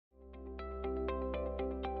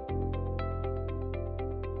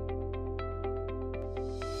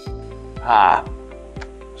Hi.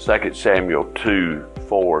 2 Samuel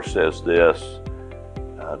 2:4 says this,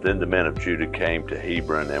 Then the men of Judah came to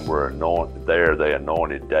Hebron and were anointed. There they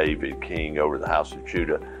anointed David king over the house of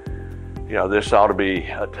Judah. You know, this ought to be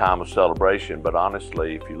a time of celebration, but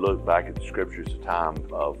honestly, if you look back at the scriptures, it's a time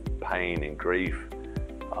of pain and grief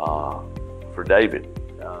for David.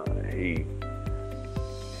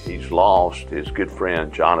 He's lost his good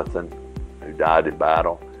friend Jonathan, who died in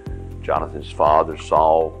battle. Jonathan's father,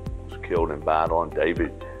 Saul, was killed in battle, and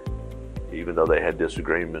David, even though they had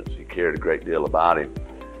disagreements, he cared a great deal about him.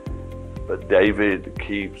 But David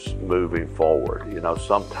keeps moving forward. You know,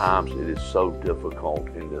 sometimes it is so difficult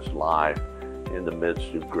in this life, in the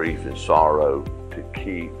midst of grief and sorrow, to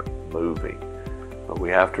keep moving. But we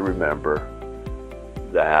have to remember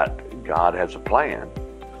that God has a plan,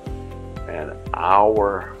 and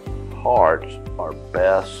our hearts are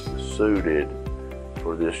best suited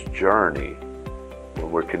for this journey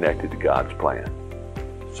when we're connected to God's plan.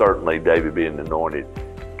 Certainly, David being anointed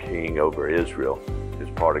king over Israel is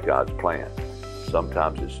part of God's plan.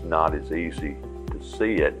 Sometimes it's not as easy to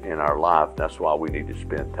see it in our life. That's why we need to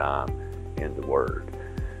spend time in the Word.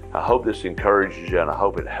 I hope this encourages you, and I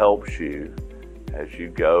hope it helps you as you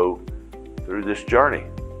go through this journey.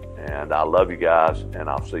 And I love you guys, and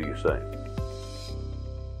I'll see you soon.